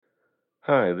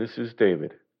Hi, this is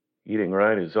David. Eating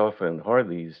right is often hard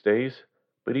these days,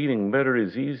 but eating better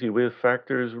is easy with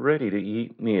Factor's ready to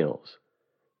eat meals.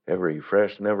 Every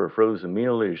fresh, never frozen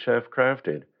meal is chef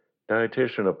crafted,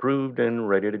 dietitian approved, and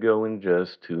ready to go in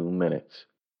just 2 minutes.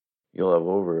 You'll have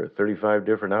over 35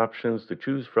 different options to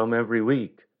choose from every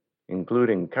week,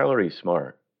 including Calorie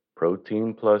Smart,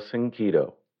 Protein Plus, and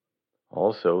Keto.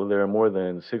 Also, there are more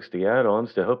than 60 add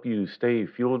ons to help you stay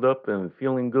fueled up and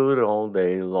feeling good all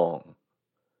day long.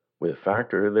 With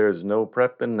Factor, there's no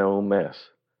prep and no mess.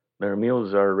 Their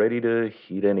meals are ready to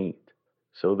heat and eat,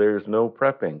 so there's no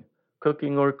prepping,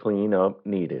 cooking, or clean up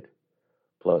needed.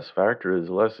 Plus, Factor is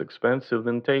less expensive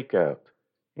than takeout,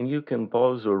 and you can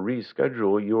pause or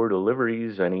reschedule your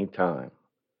deliveries anytime.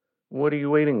 What are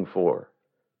you waiting for?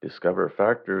 Discover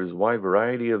Factor's wide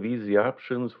variety of easy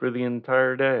options for the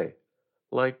entire day,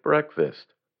 like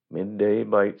breakfast, midday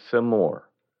bites, and more.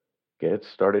 Get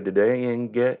started today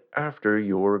and get after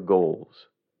your goals.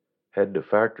 Head to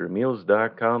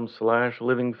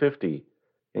factormeals.com/living50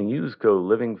 and use code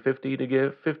living50 to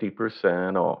get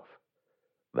 50% off.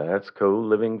 That's code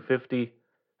living50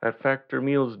 at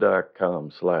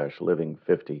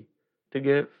factormeals.com/living50 to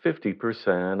get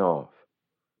 50% off.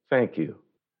 Thank you.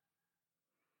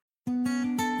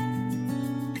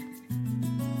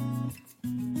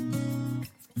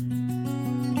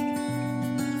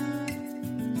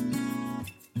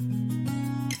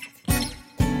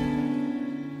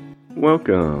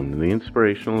 Welcome to the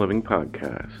Inspirational Living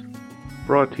Podcast,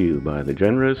 brought to you by the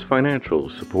generous financial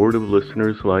support of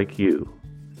listeners like you.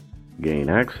 Gain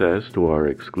access to our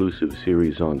exclusive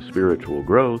series on spiritual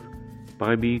growth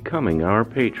by becoming our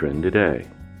patron today.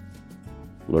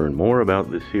 Learn more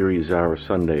about the series Our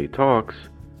Sunday Talks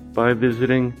by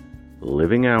visiting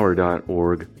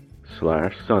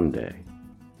livinghour.org/Sunday.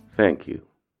 Thank you.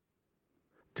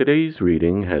 Today's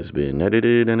reading has been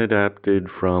edited and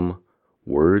adapted from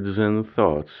Words and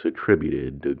Thoughts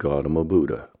attributed to Gautama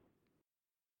Buddha.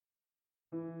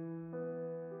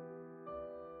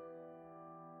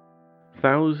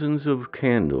 Thousands of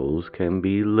candles can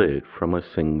be lit from a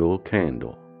single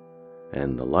candle,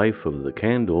 and the life of the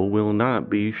candle will not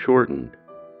be shortened.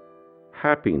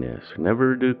 Happiness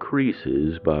never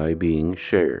decreases by being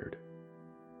shared.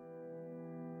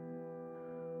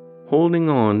 Holding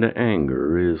on to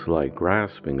anger is like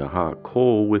grasping a hot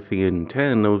coal with the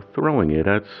intent of throwing it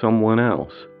at someone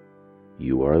else.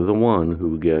 You are the one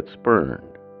who gets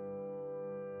burned.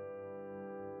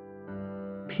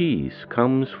 Peace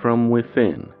comes from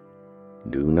within.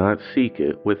 Do not seek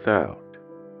it without.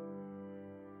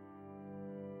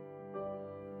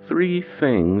 3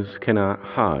 things cannot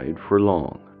hide for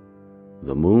long: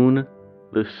 the moon,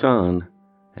 the sun,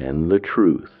 and the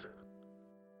truth.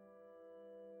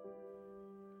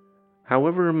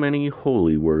 However many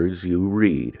holy words you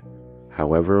read,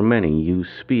 however many you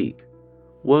speak,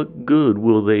 what good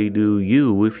will they do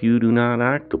you if you do not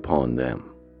act upon them?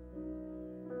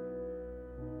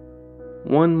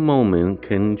 One moment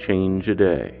can change a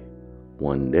day.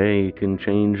 One day can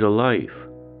change a life.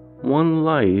 One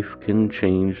life can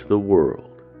change the world.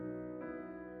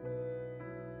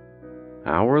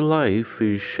 Our life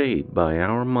is shaped by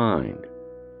our mind.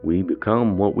 We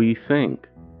become what we think.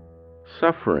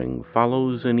 Suffering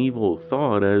follows an evil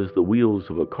thought as the wheels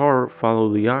of a cart follow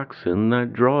the oxen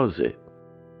that draws it.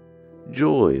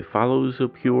 Joy follows a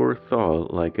pure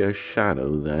thought like a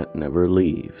shadow that never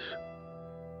leaves.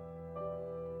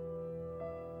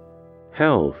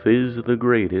 Health is the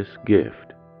greatest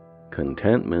gift,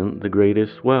 contentment the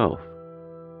greatest wealth,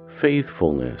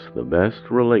 faithfulness the best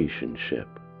relationship.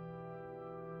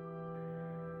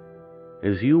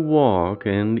 As you walk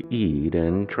and eat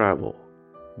and travel,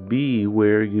 be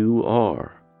where you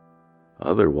are.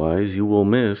 Otherwise, you will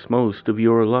miss most of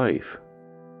your life.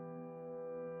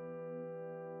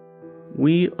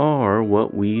 We are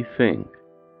what we think.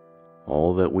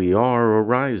 All that we are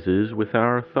arises with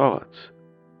our thoughts.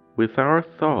 With our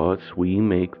thoughts, we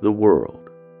make the world.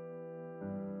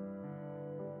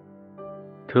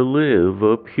 To live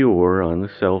a pure,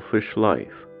 unselfish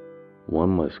life, one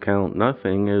must count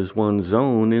nothing as one's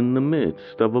own in the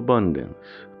midst of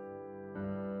abundance.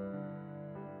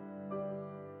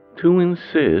 To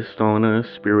insist on a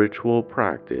spiritual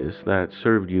practice that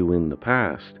served you in the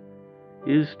past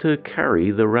is to carry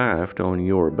the raft on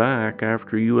your back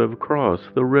after you have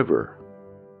crossed the river.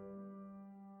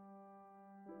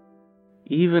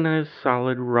 Even as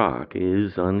solid rock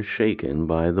is unshaken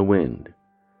by the wind,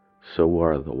 so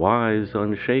are the wise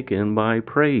unshaken by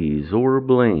praise or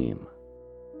blame.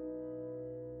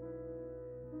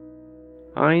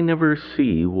 I never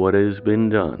see what has been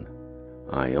done.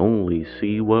 I only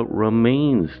see what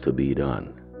remains to be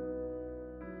done.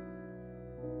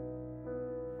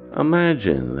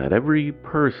 Imagine that every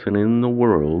person in the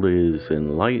world is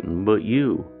enlightened but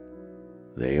you.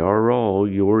 They are all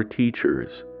your teachers,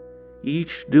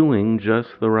 each doing just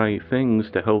the right things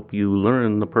to help you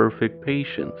learn the perfect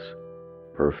patience,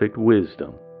 perfect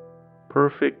wisdom,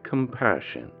 perfect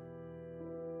compassion.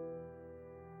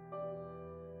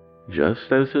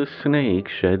 Just as a snake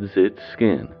sheds its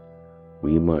skin,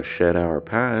 we must shed our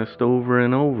past over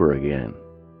and over again.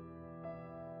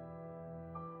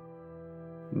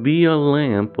 Be a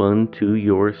lamp unto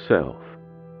yourself.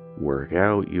 Work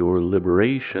out your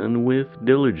liberation with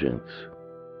diligence.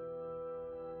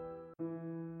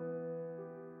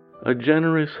 A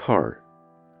generous heart,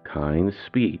 kind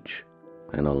speech,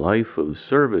 and a life of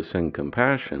service and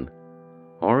compassion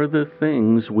are the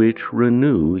things which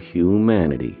renew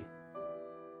humanity.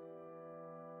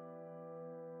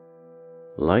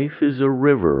 Life is a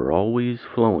river always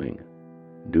flowing.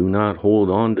 Do not hold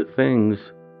on to things.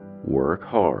 Work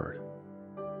hard.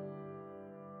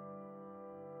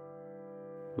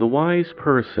 The wise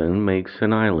person makes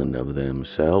an island of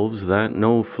themselves that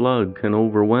no flood can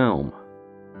overwhelm.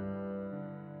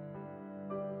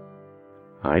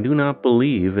 I do not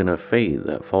believe in a fate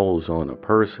that falls on a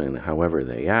person however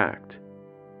they act,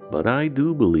 but I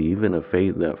do believe in a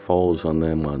fate that falls on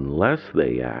them unless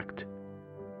they act.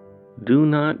 Do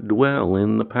not dwell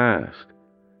in the past.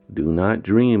 Do not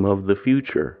dream of the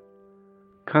future.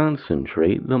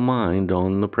 Concentrate the mind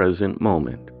on the present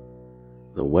moment.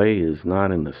 The way is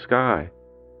not in the sky.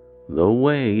 The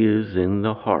way is in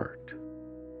the heart.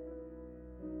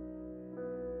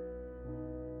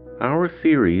 Our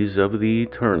theories of the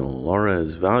eternal are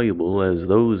as valuable as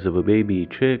those of a baby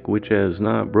chick which has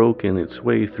not broken its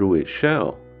way through its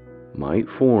shell might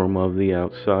form of the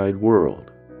outside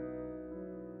world.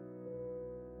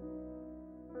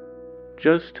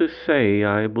 Just to say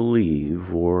I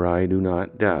believe or I do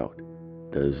not doubt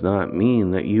does not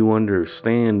mean that you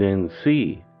understand and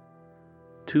see.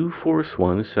 To force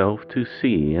oneself to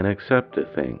see and accept a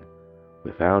thing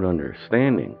without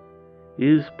understanding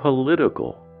is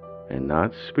political and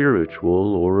not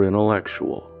spiritual or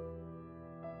intellectual.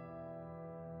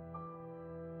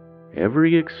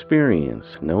 Every experience,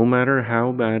 no matter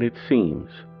how bad it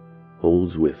seems,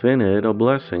 holds within it a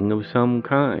blessing of some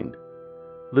kind.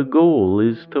 The goal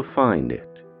is to find it.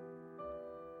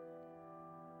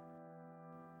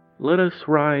 Let us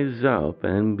rise up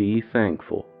and be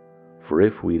thankful, for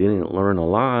if we didn't learn a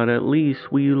lot, at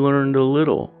least we learned a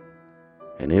little.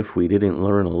 And if we didn't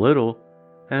learn a little,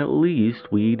 at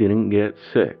least we didn't get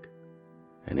sick.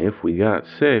 And if we got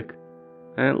sick,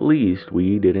 at least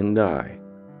we didn't die.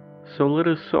 So let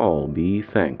us all be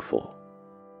thankful.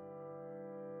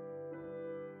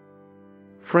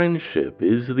 Friendship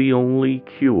is the only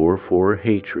cure for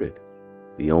hatred,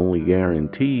 the only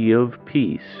guarantee of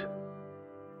peace.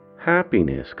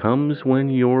 Happiness comes when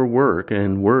your work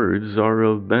and words are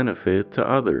of benefit to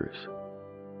others.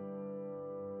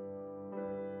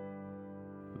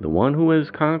 The one who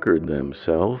has conquered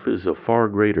themselves is a far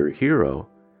greater hero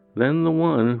than the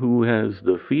one who has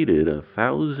defeated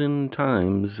 1,000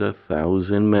 times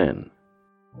 1,000 men.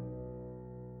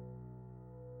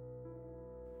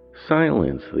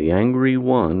 Silence the angry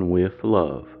one with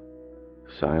love.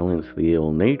 Silence the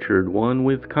ill-natured one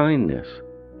with kindness.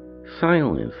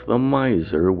 Silence the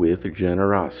miser with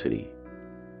generosity.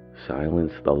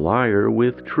 Silence the liar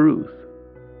with truth.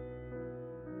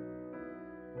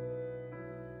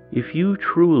 If you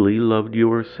truly loved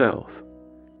yourself,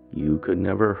 you could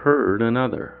never hurt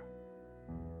another.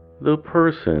 The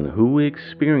person who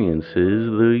experiences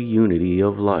the unity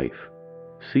of life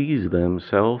sees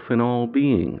themselves in all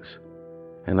beings,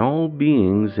 and all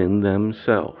beings in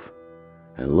themselves,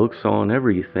 and looks on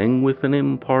everything with an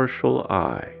impartial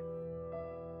eye.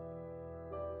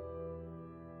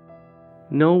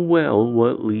 Know well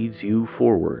what leads you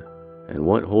forward, and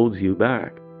what holds you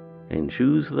back, and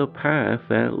choose the path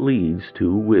that leads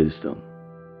to wisdom.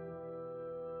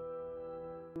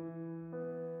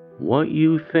 What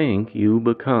you think you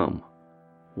become.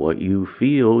 What you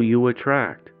feel you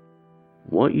attract.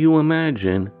 What you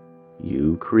imagine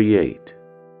you create.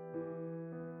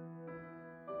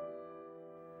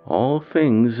 All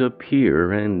things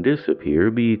appear and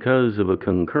disappear because of a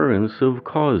concurrence of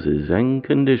causes and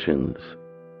conditions.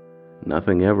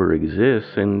 Nothing ever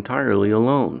exists entirely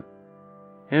alone.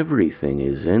 Everything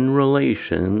is in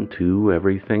relation to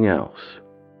everything else.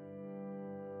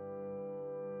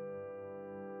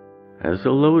 As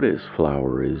a lotus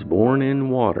flower is born in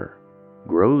water,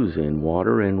 grows in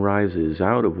water, and rises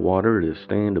out of water to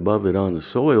stand above it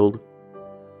unsoiled,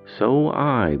 so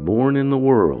I, born in the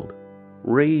world,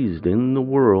 raised in the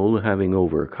world, having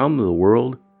overcome the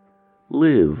world,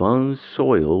 live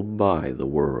unsoiled by the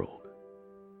world.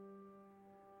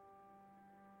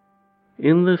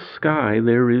 In the sky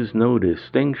there is no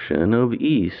distinction of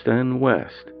east and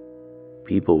west.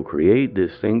 People create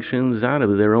distinctions out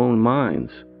of their own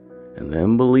minds and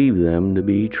then believe them to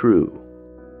be true.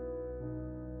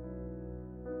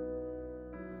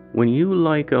 When you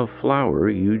like a flower,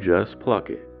 you just pluck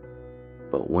it.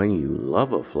 But when you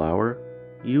love a flower,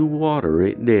 you water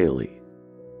it daily.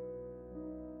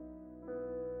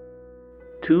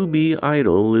 To be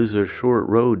idle is a short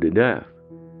road to death,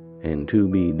 and to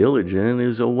be diligent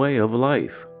is a way of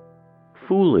life.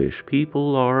 Foolish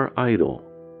people are idle,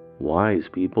 wise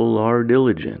people are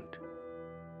diligent.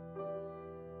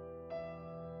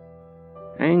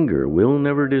 Anger will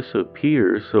never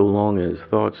disappear so long as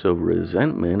thoughts of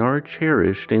resentment are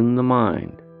cherished in the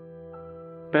mind.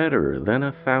 Better than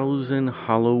 1,000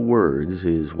 hollow words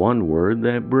is one word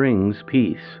that brings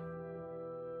peace.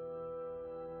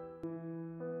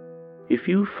 If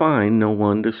you find no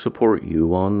one to support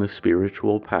you on the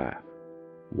spiritual path,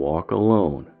 walk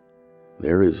alone.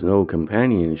 There is no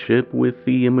companionship with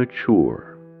the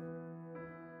immature.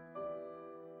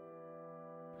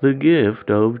 The gift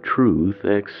of truth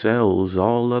excels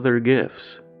all other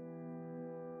gifts.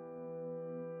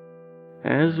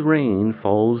 As rain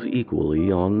falls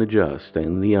equally on the just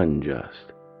and the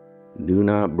unjust, do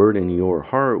not burden your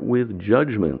heart with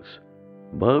judgments,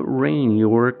 but rain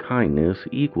your kindness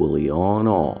equally on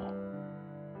all.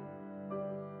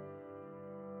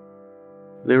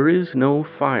 There is no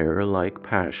fire like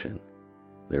passion.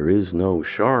 There is no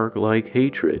shark like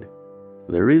hatred.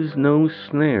 There is no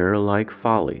snare like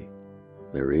folly.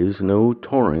 There is no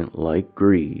torrent like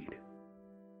greed.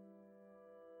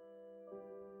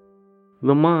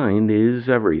 The mind is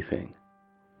everything.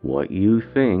 What you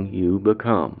think, you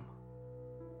become.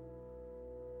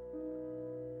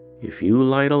 If you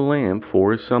light a lamp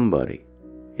for somebody,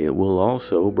 it will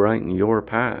also brighten your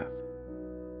path.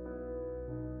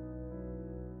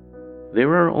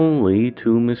 There are only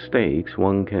two mistakes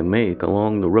one can make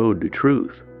along the road to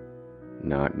truth: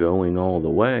 not going all the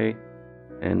way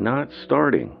and not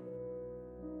starting.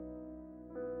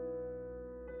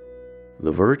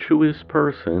 The virtuous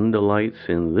person delights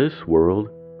in this world,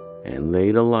 and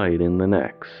they delight in the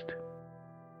next.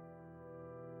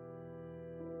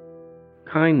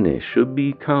 Kindness should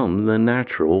become the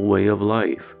natural way of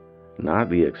life, not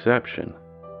the exception.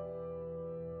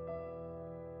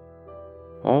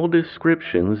 All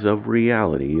descriptions of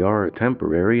reality are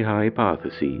temporary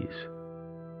hypotheses.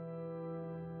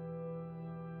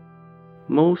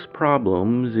 Most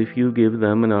problems, if you give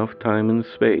them enough time and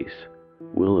space,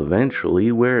 will eventually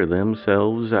wear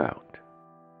themselves out.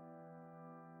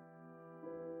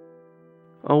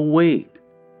 Await,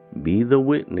 be the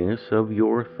witness of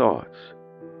your thoughts.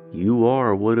 You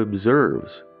are what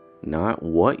observes, not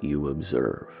what you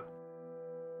observe.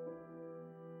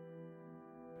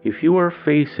 If you are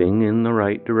facing in the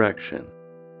right direction,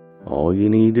 all you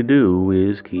need to do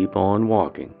is keep on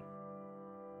walking.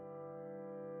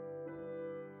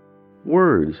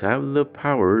 Words have the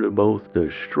power to both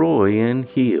destroy and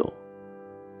heal.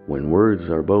 When words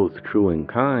are both true and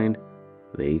kind,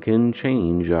 they can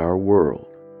change our world.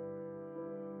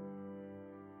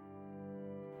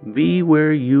 Be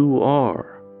where you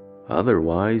are,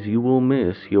 otherwise you will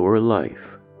miss your life.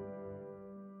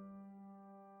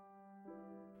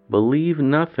 Believe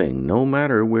nothing, no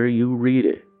matter where you read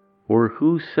it, or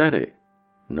who said it,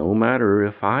 no matter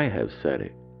if I have said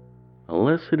it,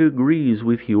 unless it agrees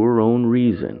with your own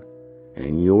reason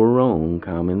and your own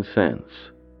common sense.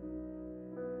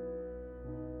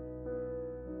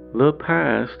 The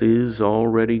past is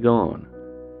already gone.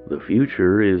 The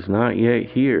future is not yet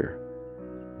here.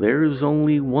 There's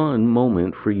only one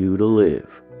moment for you to live,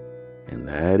 and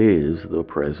that is the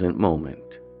present moment.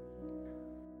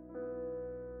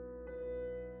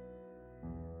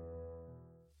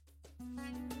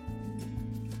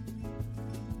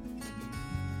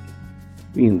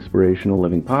 The Inspirational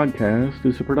Living Podcast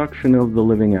is a production of The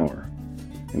Living Hour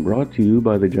and brought to you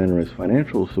by the generous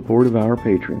financial support of our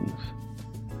patrons.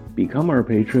 Become our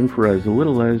patron for as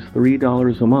little as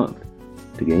 $3 a month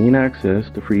to gain access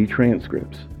to free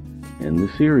transcripts and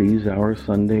the series Our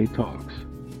Sunday Talks,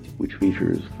 which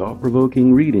features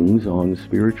thought-provoking readings on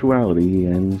spirituality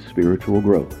and spiritual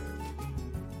growth.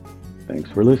 Thanks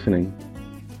for listening.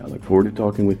 I look forward to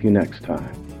talking with you next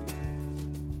time.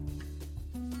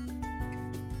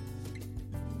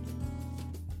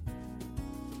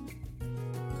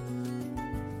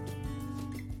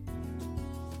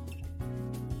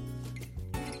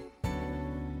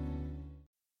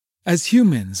 As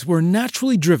humans, we're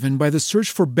naturally driven by the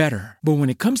search for better. But when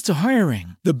it comes to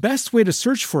hiring, the best way to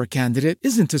search for a candidate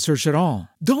isn't to search at all.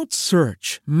 Don't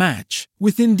search, match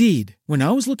with Indeed. When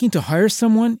I was looking to hire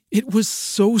someone, it was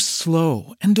so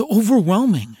slow and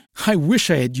overwhelming. I wish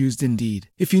I had used Indeed.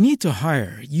 If you need to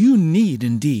hire, you need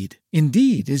Indeed.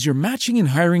 Indeed is your matching and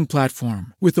hiring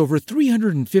platform with over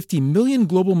 350 million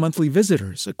global monthly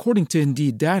visitors, according to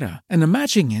Indeed data, and a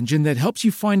matching engine that helps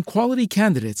you find quality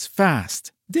candidates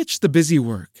fast. Ditch the busy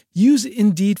work. Use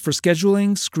Indeed for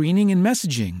scheduling, screening, and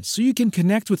messaging so you can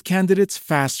connect with candidates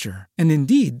faster. And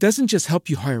Indeed doesn't just help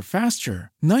you hire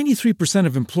faster. 93%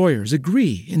 of employers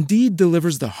agree Indeed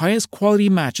delivers the highest quality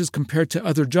matches compared to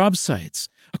other job sites,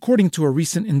 according to a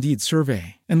recent Indeed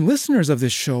survey. And listeners of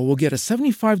this show will get a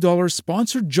 $75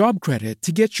 sponsored job credit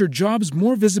to get your jobs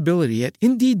more visibility at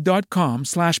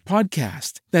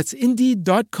Indeed.com/podcast. That's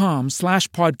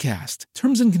Indeed.com/podcast.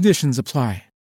 Terms and conditions apply.